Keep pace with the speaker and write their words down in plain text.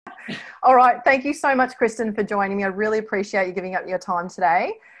All right. Thank you so much, Kristen, for joining me. I really appreciate you giving up your time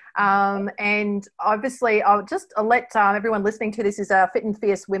today. And obviously, I'll let everyone listening to this is a Fit and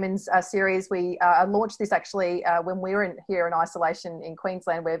Fierce Women's series. We launched this actually when we were here in isolation in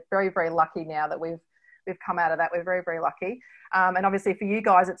Queensland. We're very, very lucky now that we've come out of that. We're very, very lucky. And obviously for you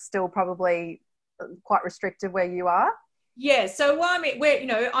guys, it's still probably quite restrictive where you are. Yeah, so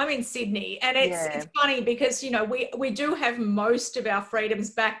I'm in Sydney, and it's funny because we do have most of our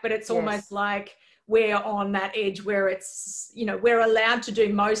freedoms back, but it's almost like we're on that edge where it's we're allowed to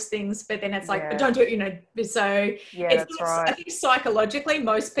do most things, but then it's like, but don't do it, so that's right. I think psychologically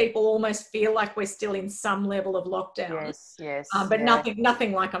most people almost feel like we're still in some level of lockdown. But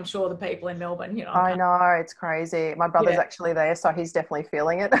nothing like, I'm sure, the people in Melbourne. I know, it's crazy. My brother's actually there, so he's definitely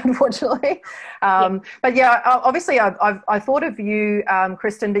feeling it, unfortunately. But yeah, obviously I thought of you,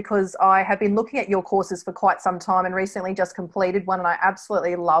 Kristen, because I have been looking at your courses for quite some time and recently just completed one, and I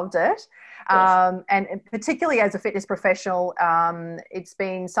absolutely loved it. And particularly as a fitness professional, it's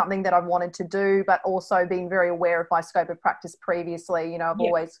been something that I've wanted to do, but also been very aware of my scope of practice previously. I've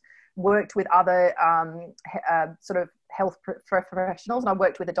always worked with other sort of health professionals, and I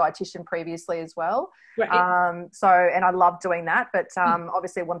worked with a dietitian previously as well. And I love doing that, but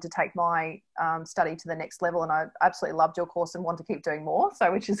obviously I wanted to take my study to the next level, and I absolutely loved your course and want to keep doing more,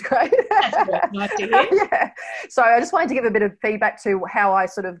 so which is great. That's nice to hear. So I just wanted to give a bit of feedback to how I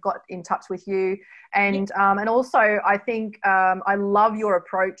sort of got in touch with you, and also I think I love your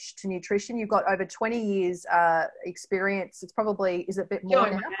approach to nutrition. You've got over 20 years experience. It's probably, is it a bit more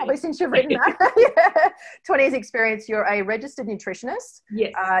now? Probably since you've written that. 20 years experience. You're a registered nutritionist.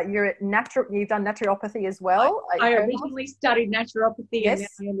 Yes. You've done naturopathy as well. I originally studied naturopathy, and then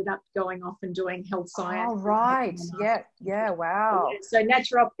I ended up going off and doing health science. Oh, right. Wow. So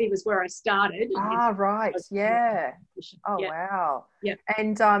naturopathy was where I started. Right. Oh, wow. Yeah.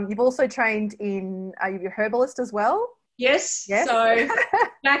 And you've also trained in, you're a herbalist as well? Yes. So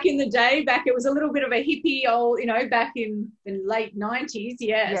back in the day, it was a little bit of a hippie old, back in the late 90s.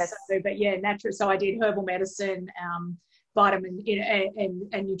 Yes. Natural. So I did herbal medicine, vitamin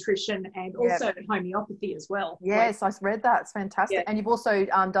and nutrition, and also homeopathy as well. Yes, I read that. It's fantastic. And you've also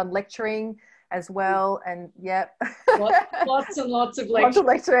done lecturing as well, and lots and lots of lecturing. Lots of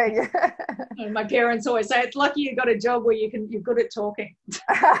lecturing. And my parents always say it's lucky you got a job where you're good at talking.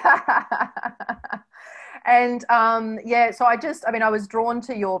 And so I was drawn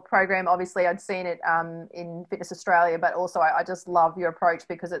to your program. Obviously I'd seen it in Fitness Australia, but also I just love your approach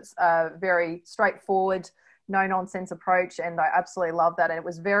because it's very straightforward, no nonsense approach, and I absolutely love that. And it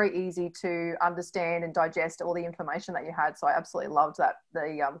was very easy to understand and digest all the information that you had. So I absolutely loved that,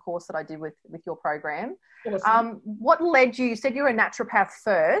 the course that I did with your program. Awesome. What led you said you were a naturopath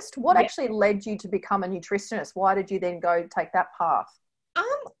first. What actually led you to become a nutritionist? Why did you then go take that path?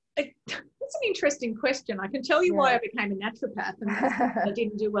 That's an interesting question. I can tell you why I became a naturopath, and I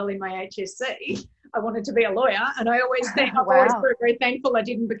didn't do well in my HSC. I wanted to be a lawyer, and I always think I'm always very, very thankful I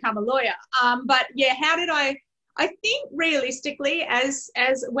didn't become a lawyer. But how did I think realistically, as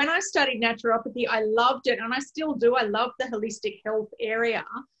when I studied naturopathy, I loved it, and I still do. I love the holistic health area,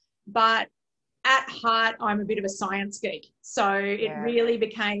 but at heart, I'm a bit of a science geek. So it really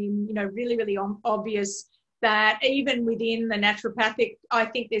became, really, really obvious that even within the naturopathic, I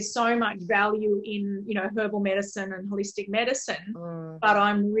think there's so much value in, herbal medicine and holistic medicine, but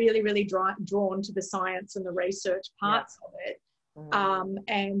I'm really, really drawn to the science and the research parts of it.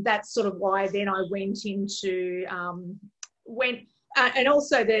 And that's sort of why then I went into, and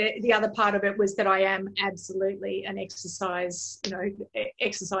also the other part of it was that I am absolutely an exercise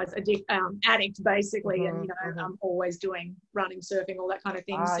addict basically. And, I'm always doing running, surfing, all that kind of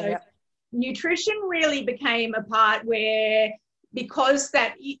thing. Nutrition really became a part where, because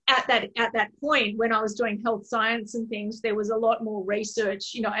that at that point when I was doing health science and things, there was a lot more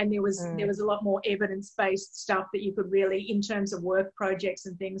research, and there was a lot more evidence-based stuff that you could really, in terms of work projects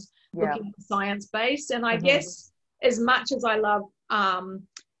and things, looking at the science-based. And I guess as much as I love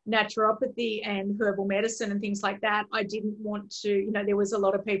naturopathy and herbal medicine and things like that, I didn't want to, there was a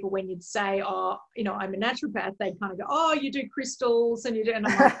lot of people when you'd say, I'm a naturopath, they'd kind of go, oh, you do crystals and you do, and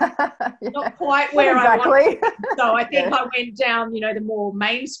I'm like, not quite where I want. So I think I went down, the more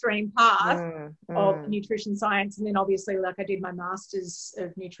mainstream path of nutrition science. And then obviously, like, I did my master's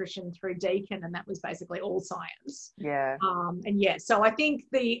of nutrition through Deakin, and that was basically all science. So I think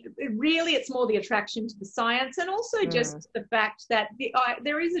it's more the attraction to the science, and also just the fact that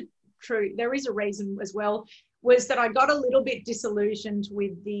there is a reason as well, was that I got a little bit disillusioned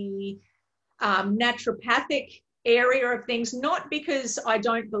with the naturopathic area of things, not because I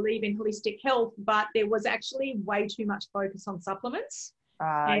don't believe in holistic health, but there was actually way too much focus on supplements.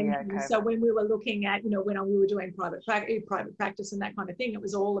 And Yeah, okay. so when we were looking at, when we were doing private practice and that kind of thing, it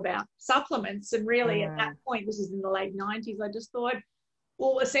was all about supplements. And really at that point, this is in the late 90s, I just thought,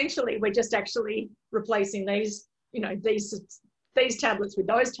 well, essentially we're just actually replacing these, these tablets with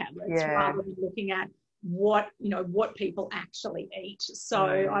those tablets, rather than looking at what people actually eat. So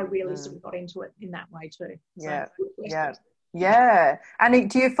I really sort of got into it in that way too. Yeah. And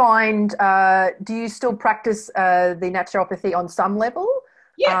do you find, do you still practice the naturopathy on some level?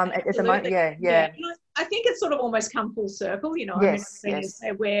 At the moment? Yeah. I think it's sort of almost come full circle, Yes.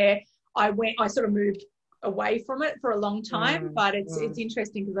 Where I sort of moved away from it for a long time, but it's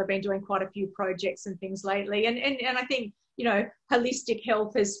interesting because I've been doing quite a few projects and things lately. And I think, holistic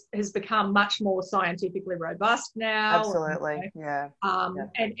health has become much more scientifically robust now. Absolutely.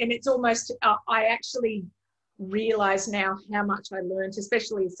 And it's almost, I actually realize now how much I learned,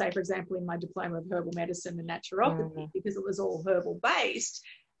 especially say, for example, in my diploma of herbal medicine and naturopathy, because it was all herbal based.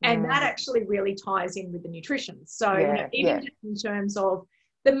 And that actually really ties in with the nutrition. So, even in terms of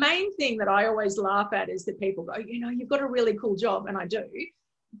the main thing that I always laugh at is that people go, you've got a really cool job. And I do.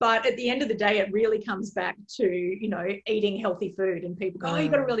 But at the end of the day, it really comes back to, eating healthy food. And people go, oh,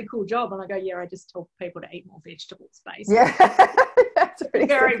 you've got a really cool job. And I go, yeah, I just tell people to eat more vegetables, basically. Yeah. That's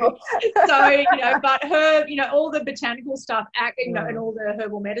very good. So, but all the botanical stuff, and all the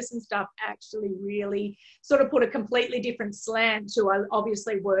herbal medicine stuff actually really sort of put a completely different slant to, I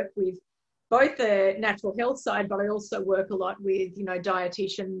obviously work with both the natural health side, but I also work a lot with,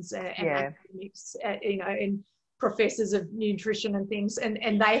 dietitians and academics, and professors of nutrition and things,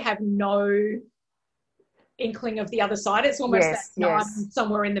 and they have no inkling of the other side. It's almost I'm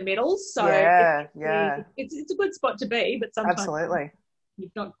somewhere in the middle. So it's a good spot to be, but sometimes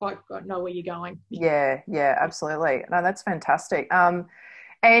you've not quite know where you're going. Yeah, absolutely. No, that's fantastic. So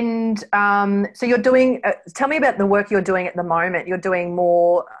you're doing, tell me about the work you're doing at the moment. You're doing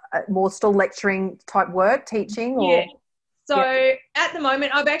more still lecturing type work, teaching? Or? Yeah. So at the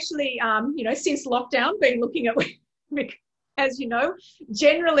moment, I've actually, since lockdown, been looking at, as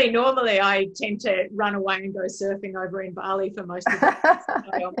normally I tend to run away and go surfing over in Bali for most of the time.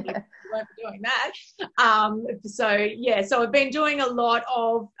 So I won't be doing that. So I've been doing a lot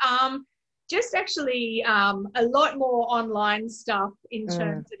of just actually a lot more online stuff in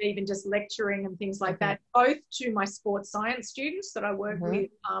terms of even just lecturing and things like that, both to my sports science students that I work with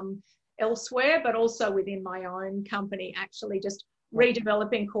elsewhere, but also within my own company, actually just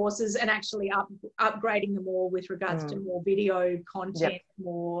redeveloping courses and actually upgrading them all with regards to more video content,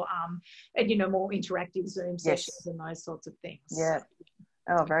 more more interactive Zoom sessions and those sorts of things.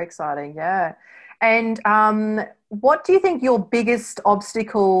 Oh, very exciting. And what do you think your biggest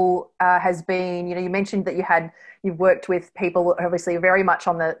obstacle has been? You mentioned that you've worked with people obviously very much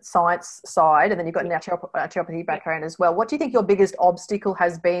on the science side, and then you've got a naturopathy background as well. What do you think your biggest obstacle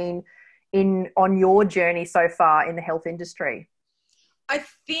has been on your journey so far in the health industry? I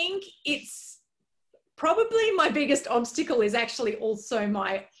think it's probably my biggest obstacle is actually also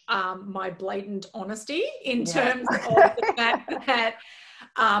my blatant honesty in terms of the fact that,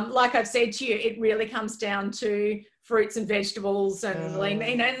 like I've said to you, it really comes down to fruits and vegetables and lean,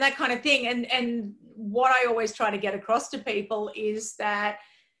 and that kind of thing. And what I always try to get across to people is that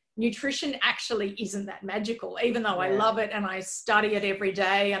nutrition actually isn't that magical, even though I love it and I study it every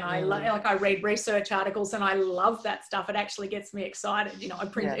day, and I read research articles and I love that stuff. It actually gets me excited. I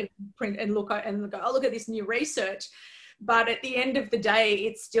print and look and go, oh, look at this new research. But at the end of the day,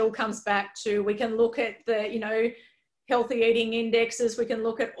 it still comes back to, we can look at the, healthy eating indexes, we can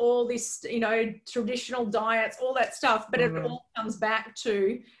look at all this, traditional diets, all that stuff, but it all comes back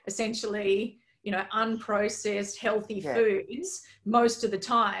to essentially, unprocessed healthy foods most of the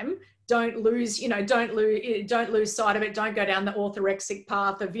time. Don't lose sight of it. Don't go down the orthorexic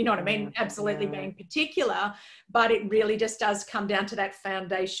path of, absolutely being particular, but it really just does come down to that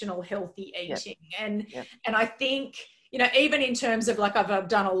foundational healthy eating. And I think, even in terms of I've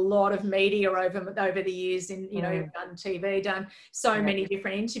done a lot of media over the years in, done TV, done so many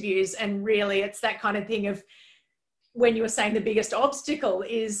different interviews, and really it's that kind of thing of, when you were saying the biggest obstacle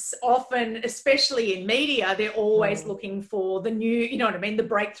is often, especially in media, they're always looking for the new, the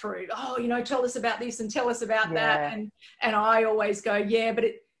breakthrough. Oh, tell us about this and tell us about that. And I always go, but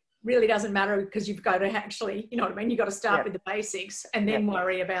it really doesn't matter, because you've got to actually, you've got to start with the basics and then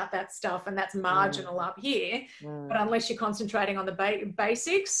worry about that stuff. And that's marginal up here. But unless you're concentrating on the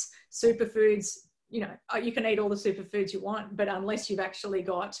basics, superfoods, you can eat all the superfoods you want, but unless you've actually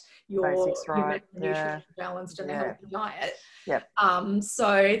got your macronutrients balanced and a healthy diet.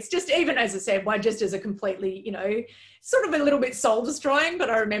 So it's just, even as I said, just as a completely, sort of a little bit soul destroying, but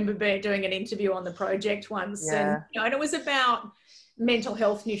I remember doing an interview on the project once, and, and it was about mental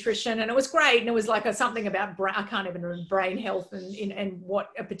health nutrition, and it was great. And it was like something about I can't even remember, brain health and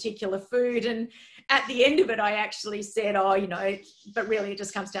what a particular food. And at the end of it, I actually said, oh, you know, but really it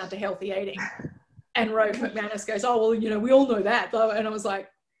just comes down to healthy eating. And Rose McManus goes, oh, well, you know, we all know that though. And I was like,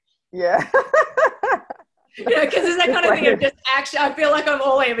 yeah. You know, because it's that kind of thing of just actually, I feel like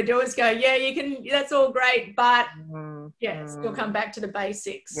all I ever do is go, yeah, you can, that's all great, but still come back to the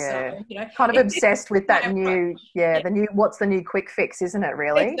basics. Yeah. So, you know, kind of obsessed with that new, the new, what's the new quick fix, isn't it,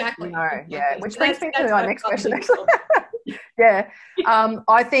 really? Exactly. You know, exactly. yeah. Which So brings me to my next question, actually. Yeah.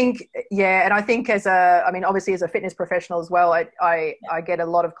 I think, and I think obviously as a fitness professional as well, I get a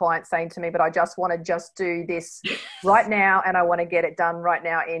lot of clients saying to me, but I just want to just do this right now, and I want to get it done right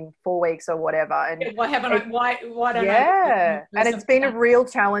now in 4 weeks or whatever. And why don't I? Yeah, and it's been a real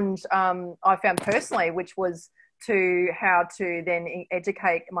challenge I found personally, which was to how to then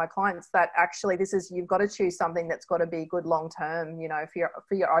educate my clients that actually you've got to choose something that's got to be good long term, you know,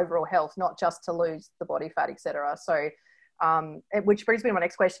 for your overall health, not just to lose the body fat, etc. So which brings me to my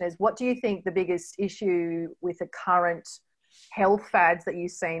next question is, what do you think the biggest issue with the current health fads that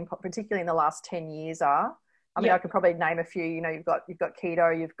you've seen, particularly in the last 10 years, are? I mean, I could probably name a few. You know, you've got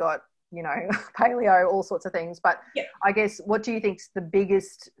keto, you've got, you know, paleo, all sorts of things. But I guess, what do you think's the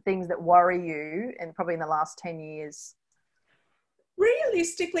biggest things that worry you, and probably in the last 10 years?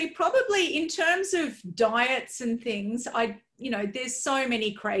 Realistically, probably in terms of diets and things, there's so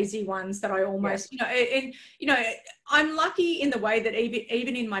many crazy ones that I almost, I'm lucky in the way that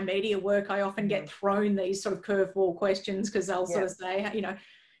even in my media work, I often get thrown these sort of curveball questions, because they'll sort of say,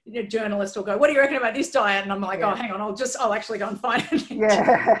 a journalist will go, what do you reckon about this diet? And I'm like, oh, hang on, I'll actually go and find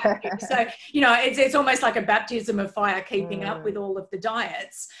it. So, it's almost like a baptism of fire, keeping up with all of the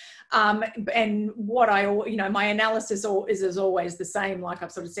diets. And what my analysis is always the same. Like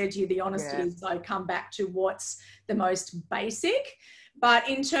I've sort of said to you, the honesty is I come back to what's the most basic. But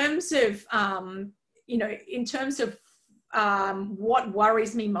in terms of, what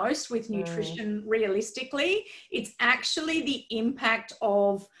worries me most with nutrition, realistically, it's actually the impact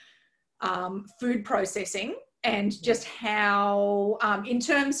of food processing, and just how, in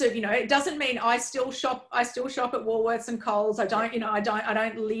terms of, it doesn't mean I still shop at Woolworths and Coles. I don't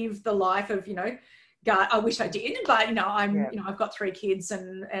live the life of, I wish I did, but, I've got 3 kids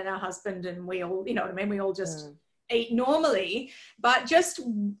and a husband, and we all, we all just eat normally. But just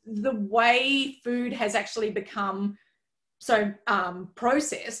the way food has actually become so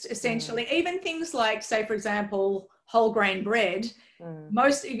processed, essentially, even things like, say, for example, whole grain bread.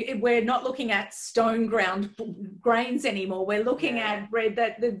 We're not looking at stone ground grains anymore. We're looking at bread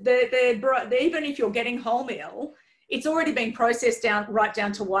that even if you're getting wholemeal, it's already been processed right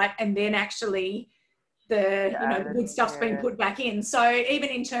down to white, and then actually the good stuff's been put back in. So even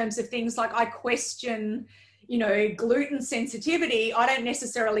in terms of things like, I question, gluten sensitivity, I don't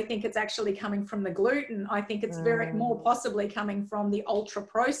necessarily think it's actually coming from the gluten. I think it's very more possibly coming from the ultra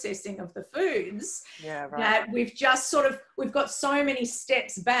processing of the foods. That we've just we've got so many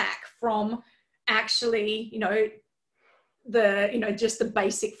steps back from actually, just the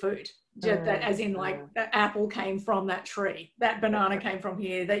basic food. That, as in, like, the apple came from that tree, that banana came from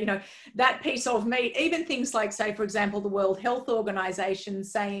here, that, that piece of meat, even things like, say, for example, the World Health Organization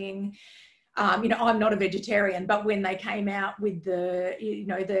saying, I'm not a vegetarian, but when they came out with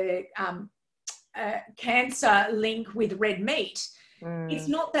the cancer link with red meat, it's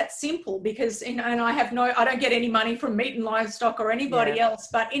not that simple, because, and I don't get any money from Meat and Livestock or anybody else,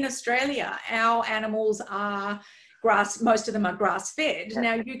 but in Australia, our animals are most of them are grass fed.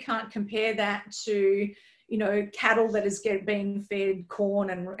 Now, you can't compare that to, cattle that is being fed corn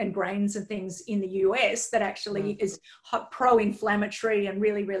and grains and things in the US that actually is pro-inflammatory and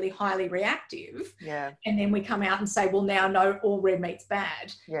really, really highly reactive. And then we come out and say, well, now, no, all red meat's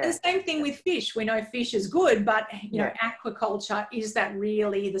bad. And the same thing with fish. We know fish is good, but, aquaculture, is that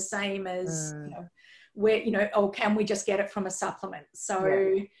really the same as, where, or can we just get it from a supplement?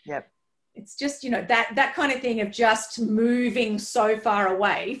 So it's just, that kind of thing of just moving so far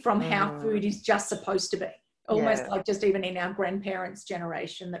away from how food is just supposed to be. Almost like just even in our grandparents'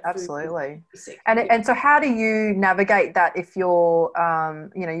 generation. That absolutely. And so how do you navigate that if you're,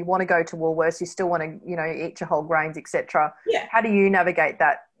 you want to go to Woolworths, you still want to, eat your whole grains, etc. How do you navigate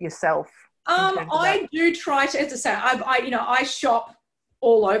that yourself? I do try to, as I say, I shop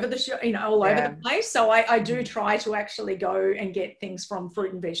all over the all over the place. So I do try to actually go and get things from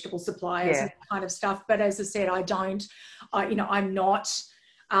fruit and vegetable suppliers and that kind of stuff. But as I said, I'm not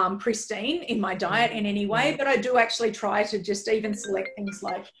pristine in my diet in any way, but I do actually try to just even select things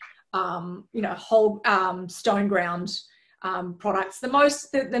like, whole stone ground products.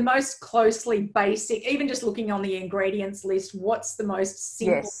 The most closely basic, even just looking on the ingredients list, what's the most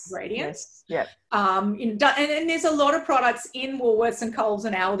simple ingredients? Yes. And there's a lot of products in Woolworths and Coles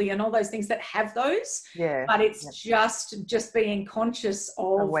and Aldi and all those things that have those. Yeah. But it's just being conscious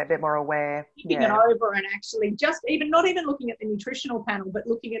of a bit more aware. Keeping it over and actually not even looking at the nutritional panel, but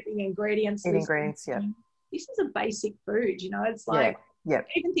looking at the ingredients. Ingredients, This is a basic food, it's like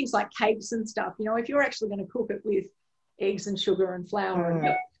even things like cakes and stuff, if you're actually going to cook it with eggs and sugar and flour and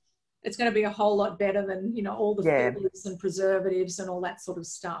milk, it's going to be a whole lot better than all the fillers and preservatives and all that sort of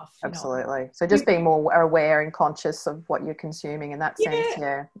stuff. Absolutely. So just being more aware and conscious of what you're consuming in that sense.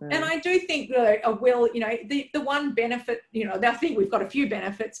 And I do think that the one benefit, I think we've got a few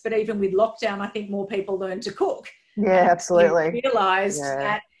benefits, but even with lockdown, I think more people learn to cook. Yeah, absolutely. Realised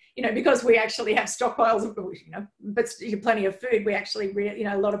that because we actually have stockpiles of, but plenty of food, we actually,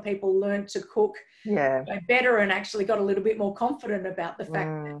 a lot of people learned to cook better and actually got a little bit more confident about the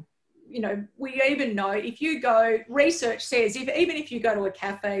fact that, we even know if you go, research says, even if you go to a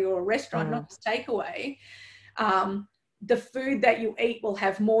cafe or a restaurant, not just takeaway, the food that you eat will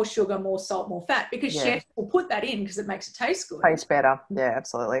have more sugar, more salt, more fat, because chefs will put that in because it makes it taste good. Tastes better. Yeah,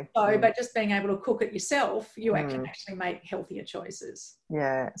 absolutely. So, but just being able to cook it yourself, you can actually make healthier choices.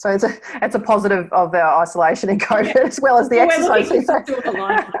 Yeah. So it's a positive of our isolation in COVID as well as the exercise.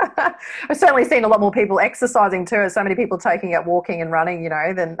 I've certainly seen a lot more people exercising too, as so many people taking up walking and running,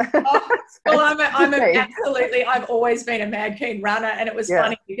 than. I've always been a mad keen runner, and it was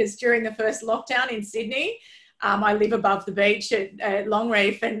funny because during the first lockdown in Sydney, I live above the beach at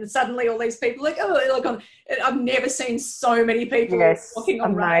Longreef, and suddenly all these people I've never seen so many people walking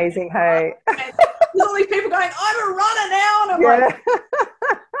on. Amazing, hey. And all these people going, I'm a runner now, and I'm like,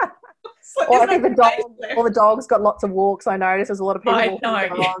 I think the dogs got lots of walks. I noticed there's a lot of people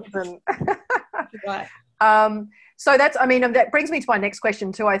walking dogs. So that brings me to my next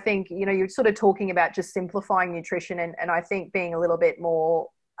question too. I think, you're sort of talking about just simplifying nutrition and I think being a little bit more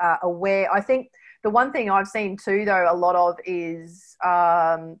aware. I think the one thing I've seen too, though, a lot of is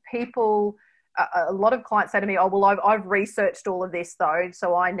people, a lot of clients say to me, oh, well, I've researched all of this though,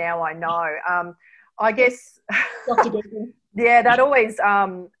 so I know. I guess, that always,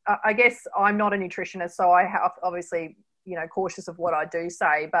 I guess I'm not a nutritionist, so I have obviously, cautious of what I do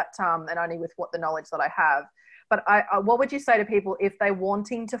say, but, and only with the knowledge that I have. But what would you say to people if they're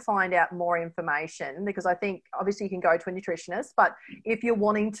wanting to find out more information? Because I think obviously you can go to a nutritionist, but if you're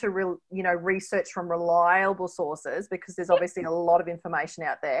wanting to, research from reliable sources, because there's obviously a lot of information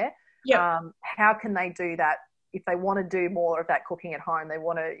out there, how can they do that if they want to do more of that cooking at home? They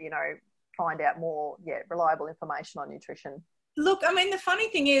want to, find out more, reliable information on nutrition. Look, I mean, the funny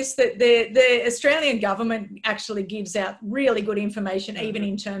thing is that the Australian government actually gives out really good information, even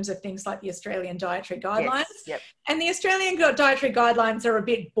in terms of things like the Australian Dietary Guidelines. And the Australian Dietary Guidelines are a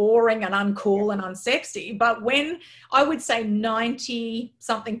bit boring and uncool and unsexy. But when I would say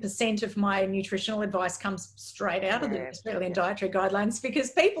 90-something% of my nutritional advice comes straight out of the Australian Dietary Guidelines,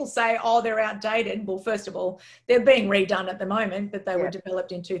 because people say, oh, they're outdated. Well, first of all, they're being redone at the moment, but they were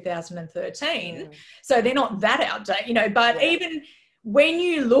developed in 2013. So they're not that outdated, but even when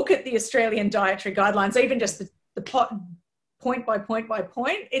you look at the Australian Dietary Guidelines, even just the point by point by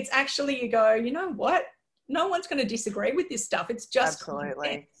point, it's actually, you go, you know what? No one's going to disagree with this stuff. It's just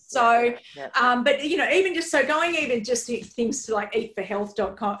absolutely. So, but even just so going even just things to like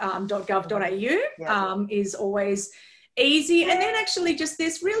eatforhealth.gov.au is always easy. And then actually just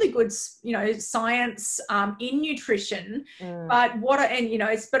there's really good, science in nutrition, but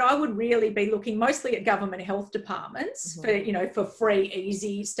but I would really be looking mostly at government health departments for free,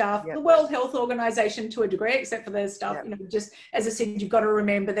 easy stuff. The World Health Organization to a degree, except for their stuff, just as I said, you've got to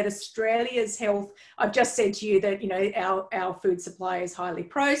remember that Australia's health, I've just said to you that, our food supply is highly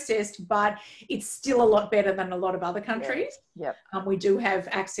processed, but it's still a lot better than a lot of other countries. We do have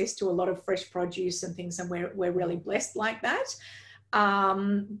access to a lot of fresh produce and things, and we're really blessed like that.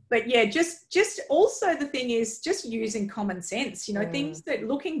 But just also the thing is just using common sense, things that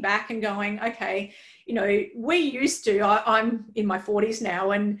looking back and going, okay, we used to, I'm in my 40s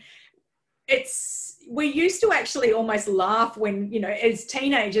now, and we used to actually almost laugh when, as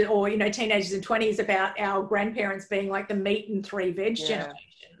teenagers or, teenagers and 20s about our grandparents being like the meat and 3 veg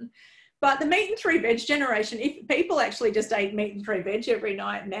generation. But the meat and 3 veg generation, if people actually just ate meat and 3 veg every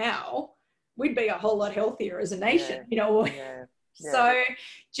night now, we'd be a whole lot healthier as a nation, So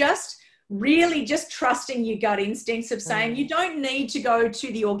just really just trusting your gut instincts of saying you don't need to go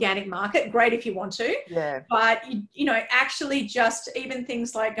to the organic market. Great if you want to, but actually just even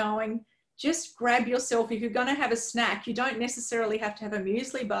things like going, just grab yourself, if you're going to have a snack, you don't necessarily have to have a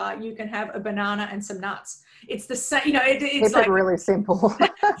muesli bar. You can have a banana and some nuts. It's the same, you know, it's like really simple.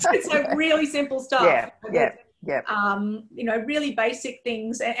 it's like really simple stuff. You know, really basic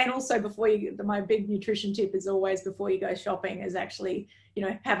things. And also before you, my big nutrition tip is always before you go shopping is actually, you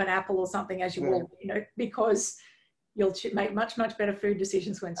know, have an apple or something as you walk, you know, because you'll make much better food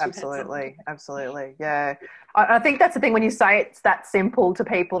decisions once you've had something. Absolutely. Yeah. I think that's the thing, when you say it's that simple to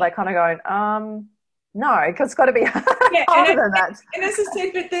people, they kind of go, no, because it's got to be harder than that. And as I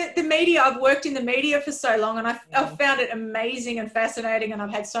said, but the media, I've worked in the media for so long, and I've found it amazing and fascinating, and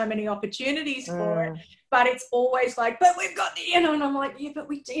I've had so many opportunities for it. But it's always like, but we've got the, you know, and I'm like, yeah, but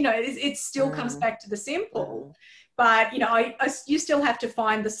we, you know, it still comes back to the simple. But, you know, you still have to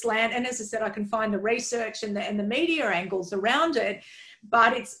find the slant. And as I said, I can find the research and the media angles around it.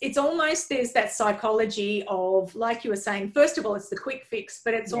 But it's almost, there's that psychology of, like you were saying, first of all, it's the quick fix,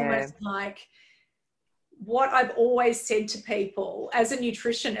 but it's almost like what I've always said to people as a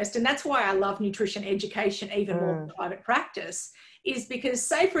nutritionist, and that's why I love nutrition education even more than private practice, is because,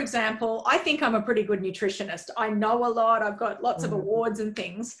 say, for example, I think I'm a pretty good nutritionist. I know a lot. I've got lots of awards and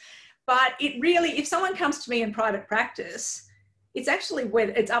things. But it really, if someone comes to me in private practice, it's actually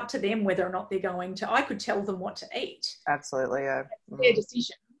whether it's up to them whether or not they're going to. I could tell them what to eat. Absolutely, yeah. It's their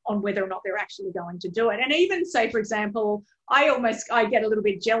decision on whether or not they're actually going to do it. And even, say, for example, I get a little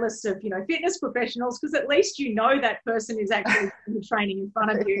bit jealous of, you know, fitness professionals, because at least you know that person is actually training in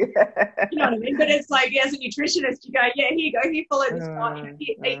front of you. You know what I mean? But it's like, as a nutritionist, you go, yeah, here you go, here, follow this diet,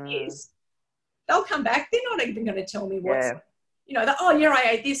 here, eat this. They'll come back. They're not even going to tell me what's. You know, oh, yeah, I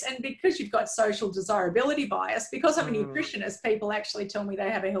ate this. And because you've got social desirability bias, because I'm a nutritionist, people actually tell me they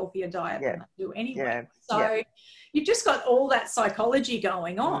have a healthier diet than I do anyway. So you've just got all that psychology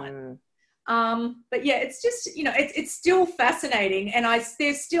going on. But yeah, it's just, you know, it's still fascinating. And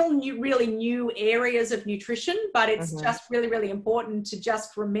there's still really new areas of nutrition, but it's just really, really important to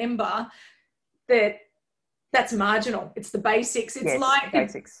just remember that that's marginal. It's the basics. It's like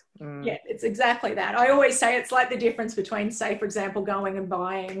basics. Yeah, it's exactly that. I always say it's like the difference between, say, for example, going and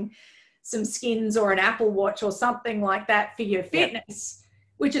buying some Skins or an Apple Watch or something like that for your fitness,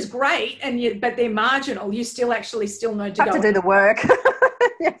 which is great, but they're marginal. You still need to have to do the work.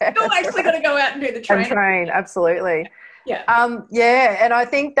 Still actually got to go out and do the training. And train, absolutely. Yeah. And I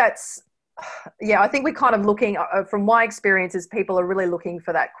think that's, I think we're kind of looking, from my experiences, people are really looking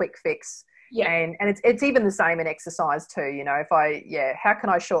for that quick fix. Yeah. And it's even the same in exercise too, you know, how can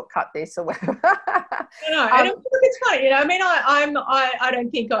I shortcut this or whatever? I don't think it's funny, you know, I mean, I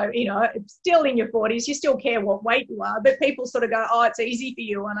don't think you know, still in your 40s, you still care what weight you are, but people sort of go, oh, it's easy for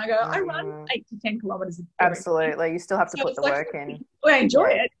you. And I go, I run 8 to 10 kilometers a day. Absolutely. You still have to put the work in. I enjoy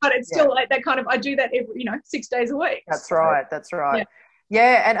it, but it's still like that kind of, I do that every, you know, 6 days a week. That's right.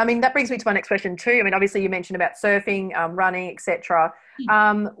 Yeah, and I mean, that brings me to my next question too. I mean, obviously you mentioned about surfing, running, etc.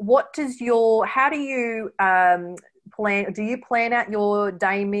 How do you plan? Do you plan out your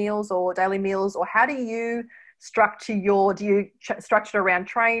day meals or daily meals, or how do you structure structure around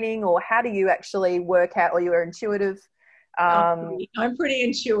training, or how do you actually work out, or you're intuitive? I'm pretty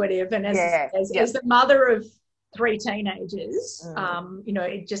intuitive, and as the mother of 3 teenagers, you know,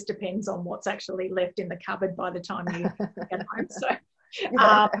 it just depends on what's actually left in the cupboard by the time you get home. So. You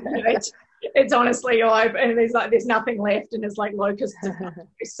know, it's honestly, and there's nothing left, and it's like locusts.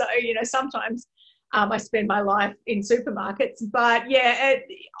 So, you know, sometimes I spend my life in supermarkets, but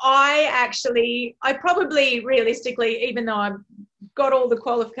I probably realistically, even though I've got all the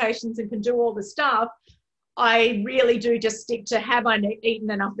qualifications and can do all the stuff, I really do just stick to, have I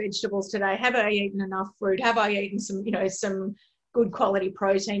eaten enough vegetables today? Have I eaten enough fruit? Have I eaten some good quality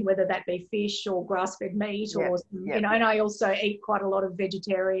protein, whether that be fish or grass-fed meat or, you know, and I also eat quite a lot of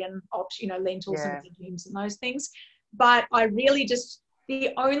vegetarian, you know, lentils and legumes and those things. But I really the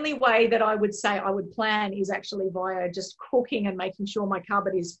only way that I would say I would plan is actually via just cooking and making sure my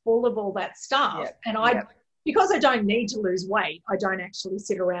cupboard is full of all that stuff. And because I don't need to lose weight, I don't actually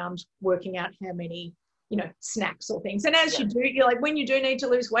sit around working out how many, you know, snacks or things. And as you do, you're like, when you do need to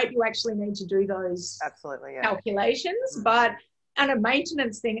lose weight, you actually need to do those calculations. But and a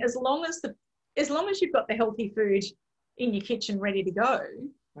maintenance thing, as long as you've got the healthy food in your kitchen ready to go,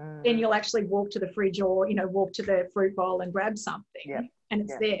 then you'll actually walk to the fridge or, you know, walk to the fruit bowl and grab something and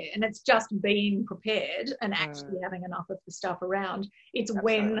it's there. And it's just being prepared and actually having enough of the stuff around. It's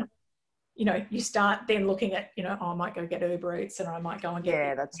when, you know, you start then looking at, you know, I might go get Uber Eats, and I might go and get.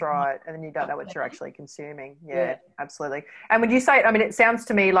 Yeah, that's right. And then you don't know what you're actually consuming. Yeah, absolutely. And would you say, I mean, it sounds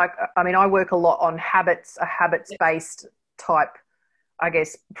to me like, I mean, I work a lot on a habits-based type I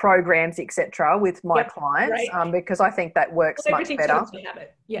guess, programs, etc., with my clients, right. because I think that works much better.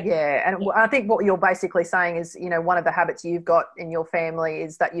 Habit. Yeah. Yeah. And I think what you're basically saying is, you know, one of the habits you've got in your family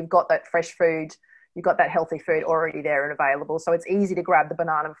is that you've got that fresh food, you've got that healthy food already there and available. So it's easy to grab the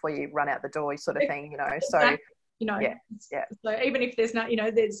banana before you run out the door, sort of thing, you know. So, you know, yeah. So even if there's not, you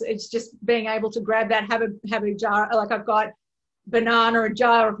know, it's just being able to grab that, have a jar. Like I've got banana, a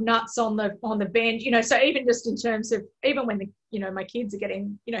jar of nuts on the bench, you know. So even just in terms of, even when my kids are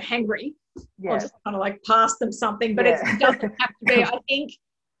getting, you know, hangry, I'll just kind of like pass them something. But it doesn't have to be. I think,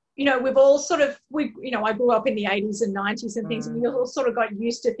 you know, we've all sort of, I grew up in the 80s and 90s and things, and we all sort of got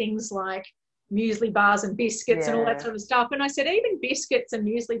used to things like muesli bars and biscuits and all that sort of stuff. And I said, even biscuits and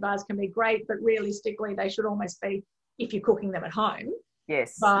muesli bars can be great, but realistically, they should almost be if you're cooking them at home.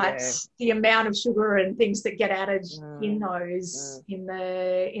 Yes. But the amount of sugar and things that get added in those, in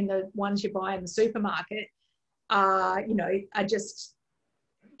the ones you buy in the supermarket, you know, are just,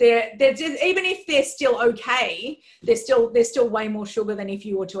 they're just, even if they're still okay, they're still way more sugar than if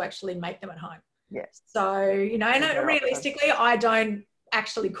you were to actually make them at home. Yes. So, you know, and realistically, I don't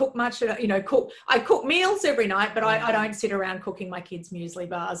actually cook much. You know, I cook meals every night, but I don't sit around cooking my kids muesli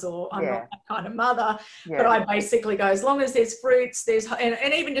bars, or I'm not that kind of mother. But I basically go, as long as there's fruits,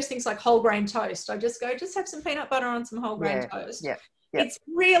 and even just things like whole grain toast, I just go, just have some peanut butter on some whole grain toast. It's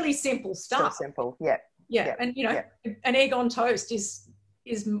really simple stuff. So simple. And you know, an egg on toast is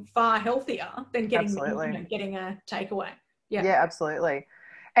far healthier than getting a takeaway. Yeah, absolutely.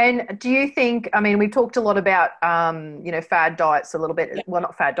 And do you think, I mean, we've talked a lot about, you know, fad diets a little bit, well,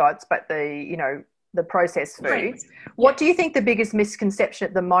 not fad diets, but the processed foods. What do you think the biggest misconception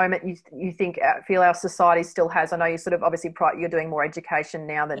at the moment you feel our society still has? I know you sort of, obviously you're doing more education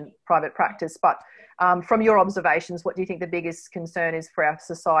now than private practice, but from your observations, what do you think the biggest concern is for our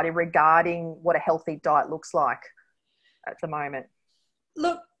society regarding what a healthy diet looks like at the moment?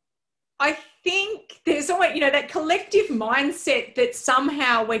 Look, I think there's always, you know, that collective mindset that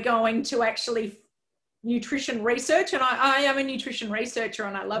somehow we're going to actually nutrition research. And I am a nutrition researcher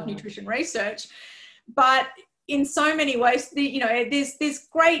and I love nutrition research. But in so many ways, you know, there's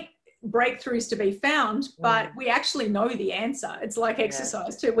great breakthroughs to be found, but we actually know the answer. It's like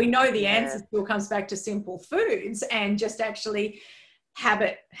exercise too. We know the answer still comes back to simple foods and just actually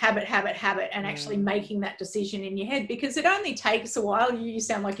habit, and actually making that decision in your head, because it only takes a while. You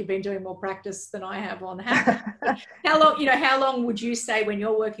sound like you've been doing more practice than I have on habit. How long would you say, when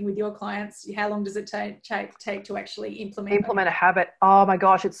you're working with your clients, how long does it take to actually implement a habit? Oh my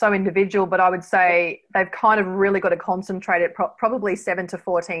gosh, it's so individual, but I would say they've kind of really got to concentrate it probably 7 to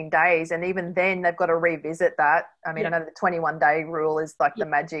 14 days. And even then they've got to revisit that. I mean, I know the 21-day rule is like the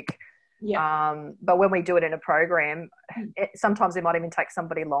magic. But when we do it in a program, sometimes it might even take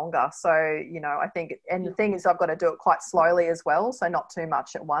somebody longer. So, you know, I think, and the thing is, I've got to do it quite slowly as well. So not too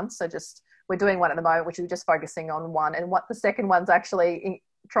much at once. So we're doing one at the moment, which is just focusing on one. And what the second one's actually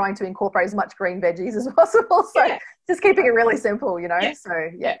trying to incorporate as much green veggies as possible. So just keeping it really simple, you know? So,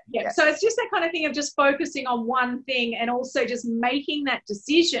 So it's just that kind of thing of just focusing on one thing, and also just making that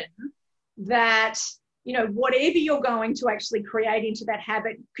decision that, you know, whatever you're going to actually create into that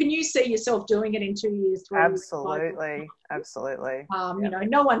habit, can you see yourself doing it in 2 years, 3 years? Absolutely. You know,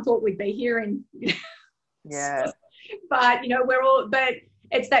 no one thought we'd be here in, but, you know, but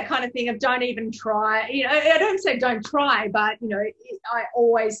it's that kind of thing of don't even try. You know, I don't say don't try, but, you know, I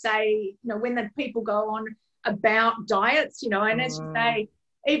always say, you know, when the people go on about diets, you know, and as you say,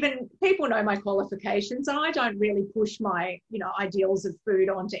 even people know my qualifications, and I don't really push my, you know, ideals of food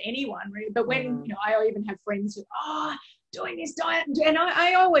onto anyone really. But when, you know, I even have friends who, doing this diet, and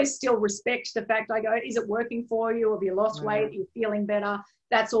I always still respect the fact. I go, is it working for you? Have you lost weight? Are you feeling better?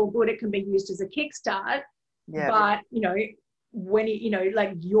 That's all good. It can be used as a kickstart. But, you know, when you know,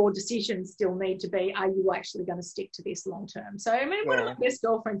 like, your decisions still need to be, are you actually going to stick to this long term? So, I mean, one of my best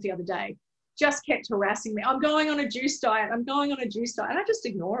girlfriends the other day just kept harassing me. I'm going on a juice diet. And I just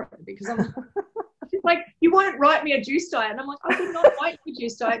ignore it, because she's like, you won't write me a juice diet. And I'm like, I would not write you a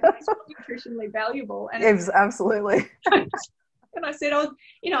juice diet. It's not nutritionally valuable. And absolutely. And I said,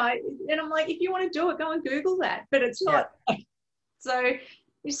 you know, and I'm like, if you want to do it, go and Google that. But it's not. So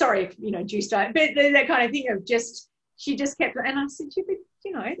sorry if, you know, juice diet, but that kind of thing of just, she just kept, and I said,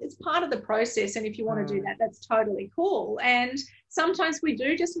 you know, it's part of the process. And if you want to do that, that's totally cool. And sometimes we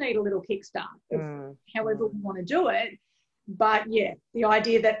do just need a little kickstart, however we want to do it. But the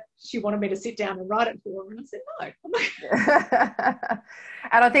idea that she wanted me to sit down and write it for her, and I said, no.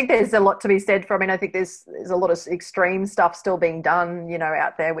 And I think there's a lot to be said for, I mean, I think there's a lot of extreme stuff still being done, you know,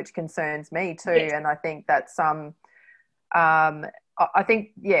 out there, which concerns me too. And I think that I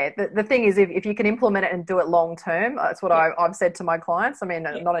think, yeah, the thing is, if you can implement it and do it long term, that's what I've said to my clients. I mean,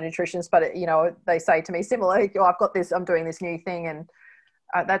 I'm not a nutritionist, but, you know, they say to me similarly, oh, I've got this, I'm doing this new thing, and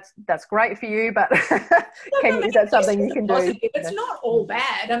that's great for you, but is that something you can do? It's not all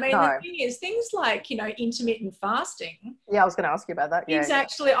bad. I mean, No. the thing is, things like, you know, intermittent fasting. Yeah, I was going to ask you about that. Yeah,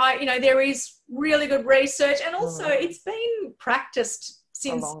 actually, you know, there is really good research, and also it's been practiced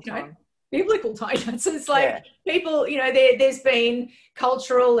since, you know, biblical times. So it's like people, you know, there's been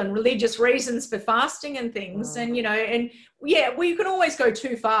cultural and religious reasons for fasting and things, and, you know, and we can always go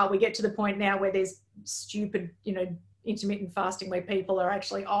too far. We get to the point now where there's stupid, you know, intermittent fasting where people are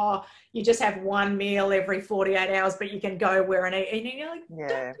actually, oh, you just have one meal every 48 hours, but you can go where and eat. And you're like,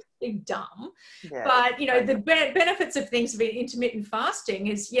 don't be dumb. But, you know, the benefits of things of intermittent fasting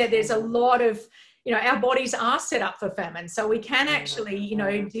is, there's a lot of, you know, our bodies are set up for famine. So we can actually, you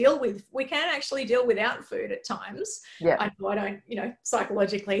know, deal without food at times. I know I don't, you know,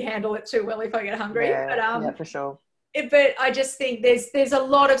 psychologically handle it too well if I get hungry. But for sure. But I just think there's a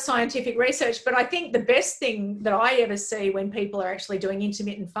lot of scientific research, but I think the best thing that I ever see when people are actually doing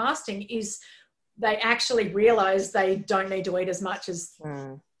intermittent fasting is they actually realize they don't need to eat as much as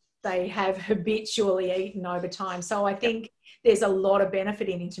they have habitually eaten over time. So I think there's a lot of benefit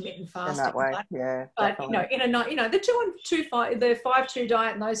in intermittent fasting. In that way, but definitely. You know, the 5-2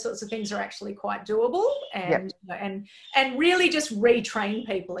 diet and those sorts of things are actually quite doable, and you know, and really just retrain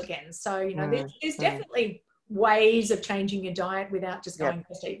people again. So, you know, there's definitely ways of changing your diet without just going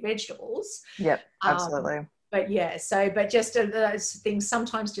to eat vegetables. Absolutely. But just those things,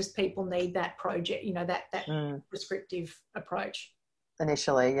 sometimes just people need that project, you know, that prescriptive approach.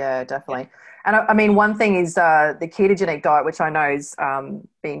 Initially, definitely. And I mean, one thing is the ketogenic diet, which I know is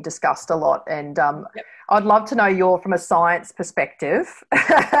being discussed a lot. And I'd love to know from a science perspective,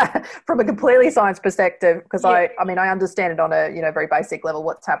 from a completely science perspective, because I mean, I understand it on a, you know, very basic level,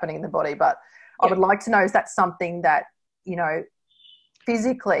 what's happening in the body, but I would like to know, is that something that, you know,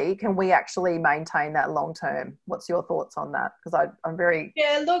 physically, can we actually maintain that long term? What's your thoughts on that? Because I'm very,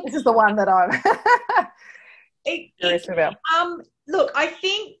 this is the one that I'm curious about. Look, I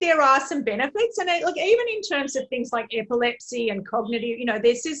think there are some benefits, and look, even in terms of things like epilepsy and cognitive, you know,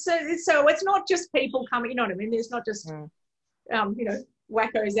 this is so it's not just people coming, you know what I mean? There's not just, you know,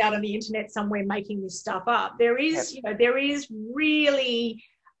 wackos out on the internet somewhere making this stuff up. There is, you know, there is really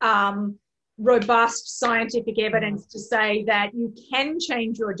robust scientific evidence to say that you can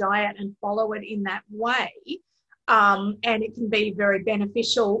change your diet and follow it in that way, and it can be very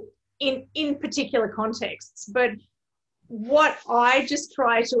beneficial in particular contexts. But what I just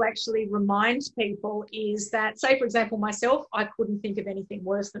try to actually remind people is that, say, for example, myself, I couldn't think of anything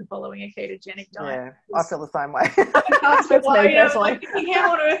worse than following a ketogenic diet. Yeah, I feel the same way. Like,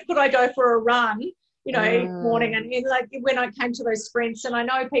 how on earth could I go for a run, you know, in the morning? And like when I came to those sprints, and I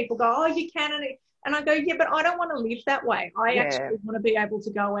know people go, oh, you can. And I go, yeah, but I don't want to live that way. I actually want to be able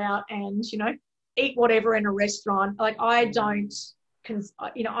to go out and, you know, eat whatever in a restaurant. Like I don't,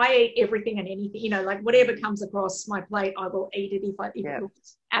 you know, I eat everything and anything, you know, like whatever comes across my plate, I will eat it if it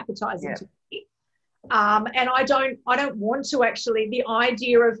looks appetizing to me. And I don't want to actually, the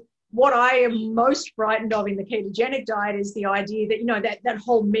idea of what I am most frightened of in the ketogenic diet is the idea that, you know, that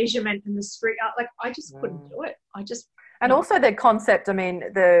whole measurement and the strict, like I just couldn't do it. And also the concept, I mean,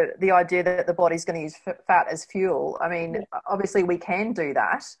 the idea that the body's going to use fat as fuel. I mean, obviously we can do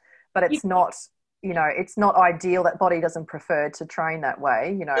that, but it's not, you know, it's not ideal. That body doesn't prefer to train that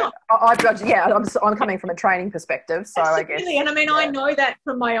way. You know, I'm coming from a training perspective. So absolutely. I guess. And I mean, I know that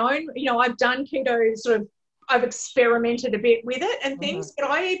from my own, you know, I've done keto I've experimented a bit with it and things, but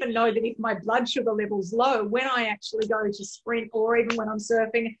I even know that if my blood sugar level's low, when I actually go to sprint or even when I'm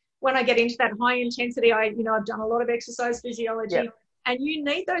surfing, when I get into that high intensity, I've done a lot of exercise physiology and you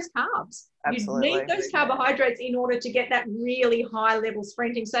need those carbs. Absolutely. You need those carbohydrates in order to get that really high level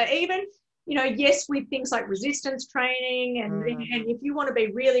sprinting. So even, you know, yes, with things like resistance training and if you want to be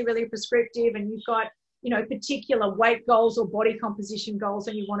really, really prescriptive and you've got, you know, particular weight goals or body composition goals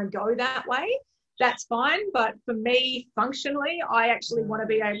and you want to go that way, that's fine. But for me, functionally, I actually want to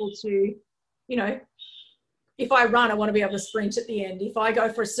be able to, you know, if I run, I want to be able to sprint at the end. If I go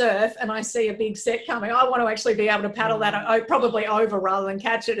for a surf and I see a big set coming, I want to actually be able to paddle that probably over rather than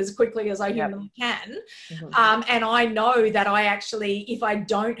catch it as quickly as I humanly can. And I know that I actually, if I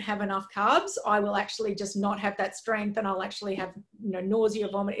don't have enough carbs, I will actually just not have that strength and I'll actually have, you know, nausea,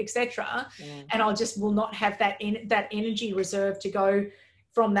 vomit, etc. And I'll just will not have that energy reserve to go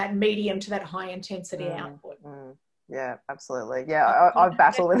from that medium to that high intensity output. Yeah, absolutely. Yeah, I've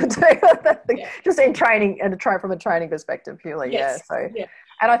battled with it too. Yeah. Just in training and from a training perspective purely. Yeah. Yes. So, Yeah.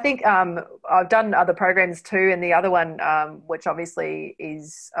 and I think I've done other programs too, and the other one, which obviously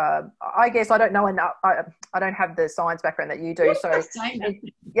is, I guess I don't know enough. I don't have the science background that you do. So,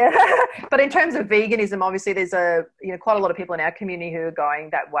 yeah. But in terms of veganism, obviously there's quite a lot of people in our community who are going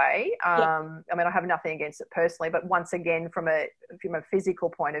that way. I mean, I have nothing against it personally, but once again, from a physical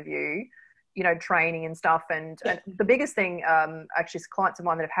point of view, training and stuff. And the biggest thing, actually, clients of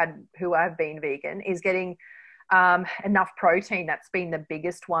mine that who have been vegan is getting enough protein. That's been the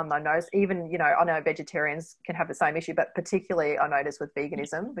biggest one I noticed. Even, I know vegetarians can have the same issue, but particularly I notice with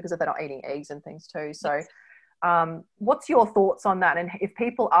veganism because if they're not eating eggs and things too. So what's your thoughts on that? And if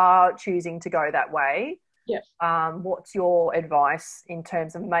people are choosing to go that way, what's your advice in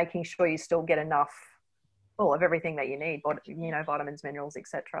terms of making sure you still get enough of everything that you need, but vitamins, minerals,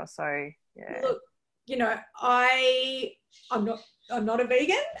 etc. So look, I'm not a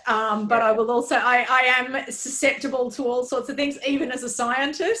vegan, but I will also I am susceptible to all sorts of things, even as a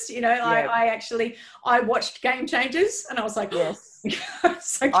scientist. I watched Game Changers and I was like, yes.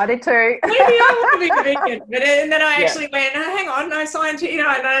 Like, I did too. Maybe I want to be vegan. And then I actually went, oh, hang on, no science, and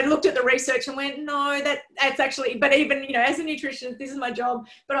I looked at the research and went, no, that's actually, but even, as a nutritionist, this is my job,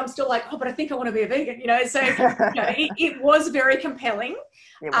 but I'm still like, oh, but I think I want to be a vegan, so it was very compelling.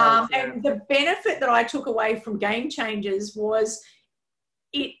 And the benefit that I took away from Game Changers was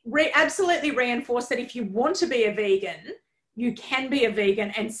it absolutely reinforced that if you want to be a vegan, you can be a vegan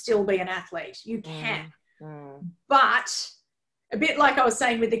and still be an athlete. You can. But a bit like I was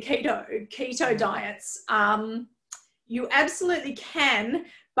saying with the keto diets, you absolutely can,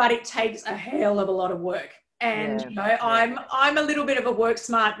 but it takes a hell of a lot of work. And I'm a little bit of a work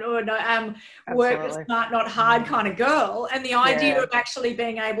smart, work smart, not hard kind of girl. And the idea of actually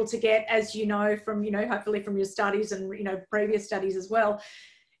being able to get, as from hopefully from your studies and previous studies as well,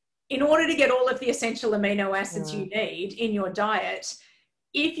 in order to get all of the essential amino acids you need in your diet,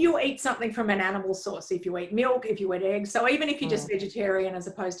 if you eat something from an animal source, if you eat milk, if you eat eggs, so even if you're just vegetarian as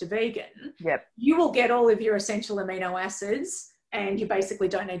opposed to vegan, you will get all of your essential amino acids and you basically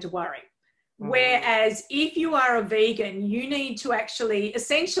don't need to worry. Whereas if you are a vegan, you need to actually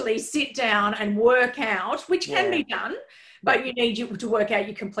essentially sit down and work out, which can be done, but you need to work out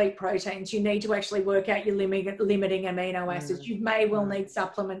your complete proteins. You need to actually work out your limiting amino acids. You may well need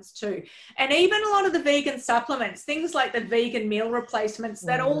supplements too. And even a lot of the vegan supplements, things like the vegan meal replacements,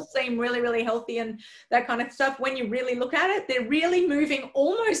 that all seem really, really healthy and that kind of stuff. When you really look at it, they're really moving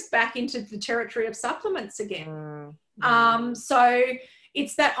almost back into the territory of supplements again. So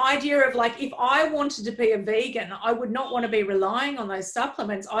it's that idea of like, if I wanted to be a vegan, I would not want to be relying on those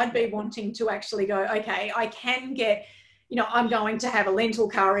supplements. I'd be wanting to actually go, okay, I can get, I'm going to have a lentil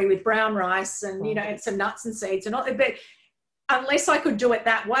curry with brown rice and, and some nuts and seeds and all, but unless I could do it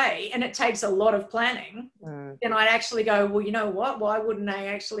that way, and it takes a lot of planning, then I'd actually go, well, you know what, why wouldn't I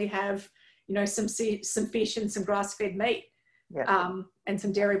actually have, some fish and some grass-fed meat? And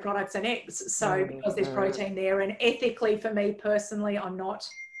some dairy products and eggs. So because there's protein there, and ethically for me personally, I'm not,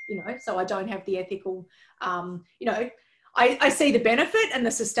 so I don't have the ethical, I see the benefit and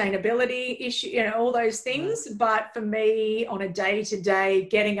the sustainability issue, all those things. But for me, on a day-to-day,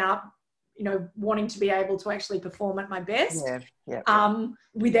 getting up, wanting to be able to actually perform at my best,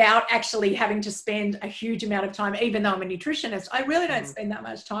 without actually having to spend a huge amount of time, even though I'm a nutritionist, I really don't spend that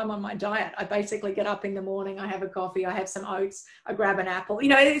much time on my diet. I basically get up in the morning, I have a coffee, I have some oats, I grab an apple.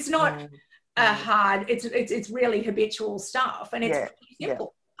 It's not hard. It's really habitual stuff, and it's pretty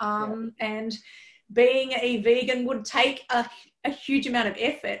simple. And being a vegan would take a huge amount of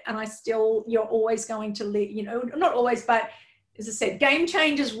effort, and you're always going to live, not always, but as I said, Game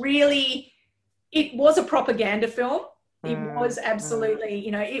Changers really, it was a propaganda film. It was absolutely,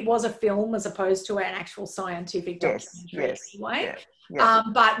 it was a film as opposed to an actual scientific documentary anyway.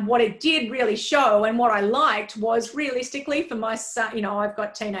 But what it did really show, and what I liked, was realistically for my son, I've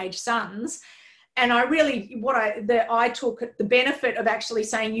got teenage sons, and I took the benefit of actually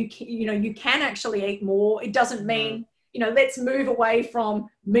saying, you can actually eat more. It doesn't mean, let's move away from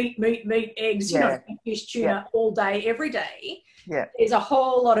meat, eggs, fish, tuna all day, every day. There's a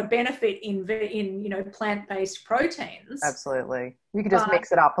whole lot of benefit in plant-based proteins. Absolutely. You can just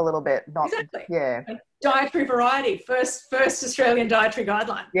mix it up a little bit. Dietary variety, first Australian dietary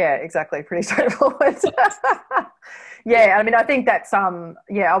guideline. Yeah, exactly. Pretty straightforward. I mean, I think that's I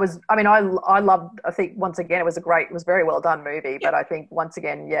loved, I think once again it was very well done movie, but I think once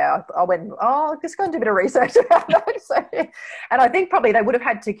again, I went, just go and do a bit of research about that. So, and I think probably they would have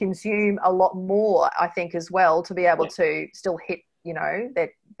had to consume a lot more, I think, as well, to be able to still hit,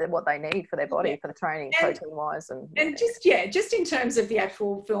 what they need for their body, for the training, protein wise. And just in terms of the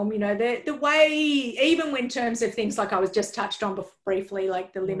actual film, you know, the way, even in terms of things like I was just touched on briefly,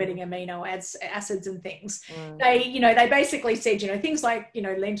 like the limiting amino acids and things, they, you know, they basically said, you know, things like, you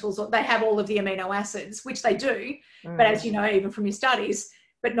know, lentils, they have all of the amino acids, which they do, but as you know, even from your studies,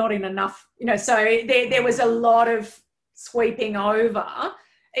 but not in enough, you know, so there was a lot of sweeping over.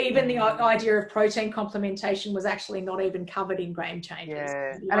 Even the idea of protein complementation was actually not even covered in game changers.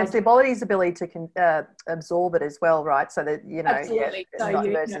 Yeah, and it's the body's ability to absorb it as well, right? So that, you know, absolutely. So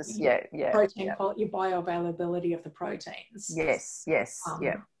versus, protein quality, your bioavailability of the proteins. Yes,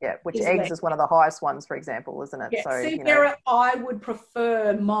 which eggs is one of the highest ones, for example, isn't it? Yeah. So you know, I would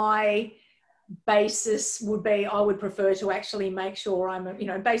prefer, my basis would be, I would prefer to actually make sure I'm, you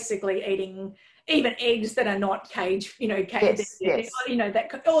know, basically eating even eggs that are not cage, you know, you know,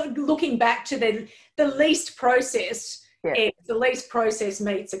 that, or looking back to the least processed eggs, the least processed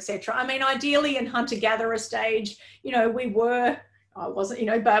meats, etc. I mean, ideally in hunter-gatherer stage, you know, I wasn't, you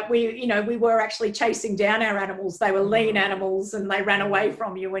know, but we were actually chasing down our animals. They were lean animals and they ran away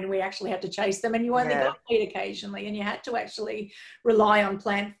from you when we actually had to chase them, and you only got meat occasionally, and you had to actually rely on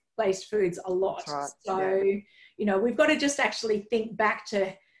plant-based foods a lot. Right. So, you know, we've got to just actually think back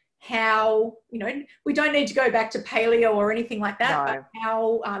to how, you know, we don't need to go back to paleo or anything like that, but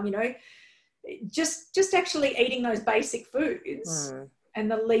how, you know, just actually eating those basic foods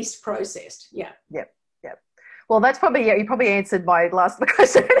and the least processed. Yep. Well, that's probably, you probably answered my last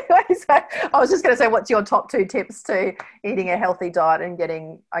question anyway. So I was just going to say, what's your top 2 tips to eating a healthy diet and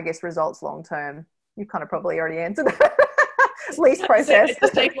getting, I guess, results long term? You kind of probably already answered that. Least processed.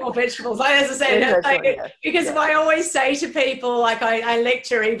 Just take more vegetables. As I say, because I always say to people, like I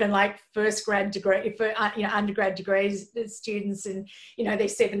lecture even like first grad degree, for you know, undergrad degrees students, and you know, they're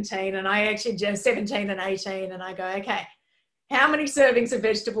 17, and I actually 17 and 18, and I go, okay, how many servings of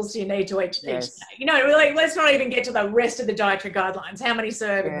vegetables do you need to eat each day? You know, really, let's not even get to the rest of the dietary guidelines. How many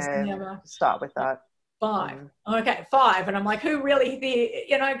servings? Start with that. 5. Okay, 5. And I'm like, who really,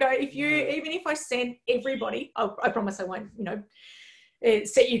 you know, go, if you, even if I send everybody, I promise I won't, you know,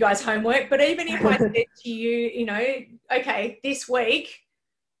 set you guys homework, but even if I said to you, you know, okay, this week,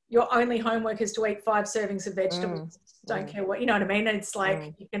 your only homework is to eat 5 servings of vegetables. Don't care what, you know what I mean? It's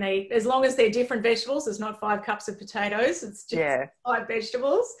like you can eat, as long as they're different vegetables, it's not 5 cups of potatoes, it's just 5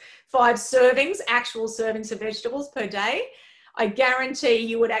 vegetables, 5 servings, actual servings of vegetables per day. I guarantee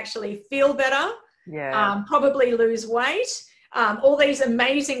you would actually feel better. Probably lose weight, all these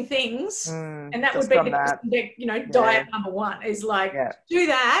amazing things, and that would be the you know, diet number 1 is like do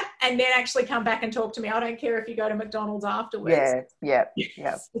that and then actually come back and talk to me. I don't care if you go to McDonald's afterwards. And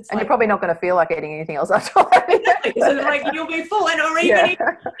like, you're probably not going to feel like eating anything else after that. So like you'll be full, and or even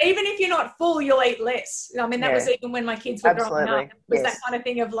if you're not full, you'll eat less. I mean, that was even when my kids were growing up. It was that kind of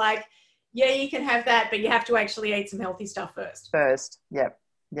thing of like, you can have that, but you have to actually eat some healthy stuff first.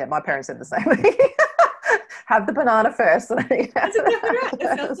 Yeah, my parents said the same thing. Have the banana first. That's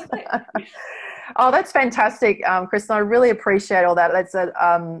exactly right. Oh, that's fantastic, Kristen. I really appreciate all that. That's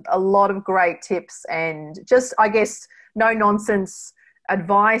a lot of great tips and just, I guess, no nonsense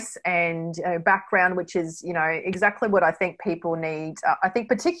advice and background, which is, you know, exactly what I think people need. I think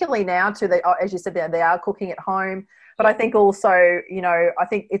particularly now too, as you said, they are cooking at home, but I think also, you know, I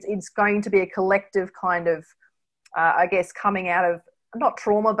think it's going to be a collective kind of, I guess, coming out of, not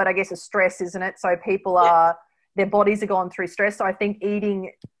trauma, but I guess a stress, isn't it? So people their bodies are going through stress. So I think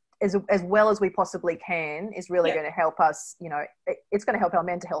eating as well as we possibly can is really going to help us, you know, it's going to help our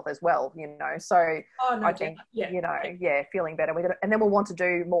mental health as well, you know. So I think, you know, feeling better. And then we'll want to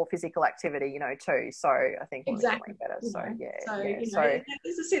do more physical activity, you know, too. So I think we're feeling better. So, you know, as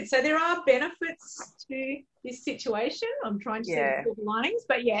I said, so there are benefits to this situation. I'm trying to see the silver linings,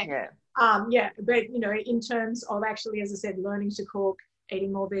 but but, you know, in terms of actually, as I said, learning to cook,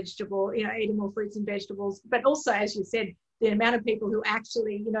 eating more vegetable, you know, eating more fruits and vegetables, but also, as you said, the amount of people who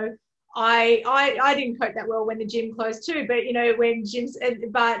actually, you know, I didn't cope that well when the gym closed too, but, you know, when gyms,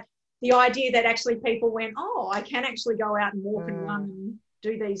 but the idea that actually people went, oh, I can actually go out and walk and run and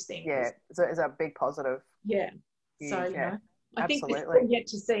do these things. Yeah, it's a big positive. Yeah. So, you know, I think we get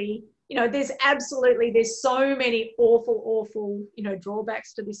to see, you know, there's so many awful, you know,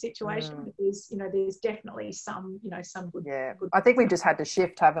 drawbacks to this situation. But there's definitely some, you know, some good. Yeah. I think we've just had to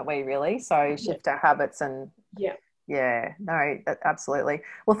shift, haven't we, really? So shift our habits and Yeah, no, absolutely.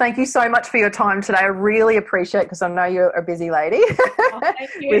 Well, thank you so much for your time today. I really appreciate it because I know you're a busy lady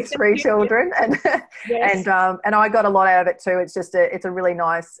with 3 children, and I got a lot out of it too. It's just it's a really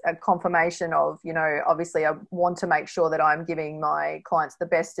nice confirmation of, you know, obviously I want to make sure that I'm giving my clients the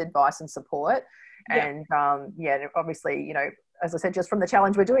best advice and support, and obviously, you know, as I said, just from the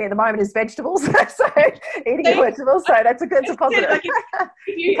challenge we're doing at the moment is vegetables. So eating vegetables. So that's a positive. Like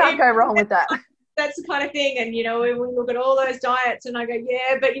you can't go wrong with that. That's the kind of thing. And, you know, we look at all those diets and I go,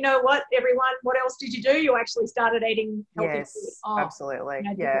 yeah, but you know what, everyone, what else did you do? You actually started eating healthy food. Oh, absolutely.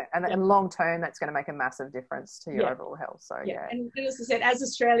 Yeah. And long term, that's going to make a massive difference to your overall health. So, yeah. And as I said, as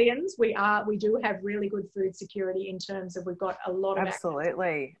Australians, we do have really good food security in terms of we've got a lot of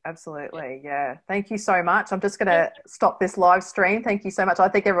Absolutely. Yeah. Thank you so much. I'm just going to stop this live stream. Thank you so much. I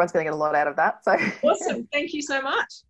think everyone's going to get a lot out of that. So awesome. Thank you so much.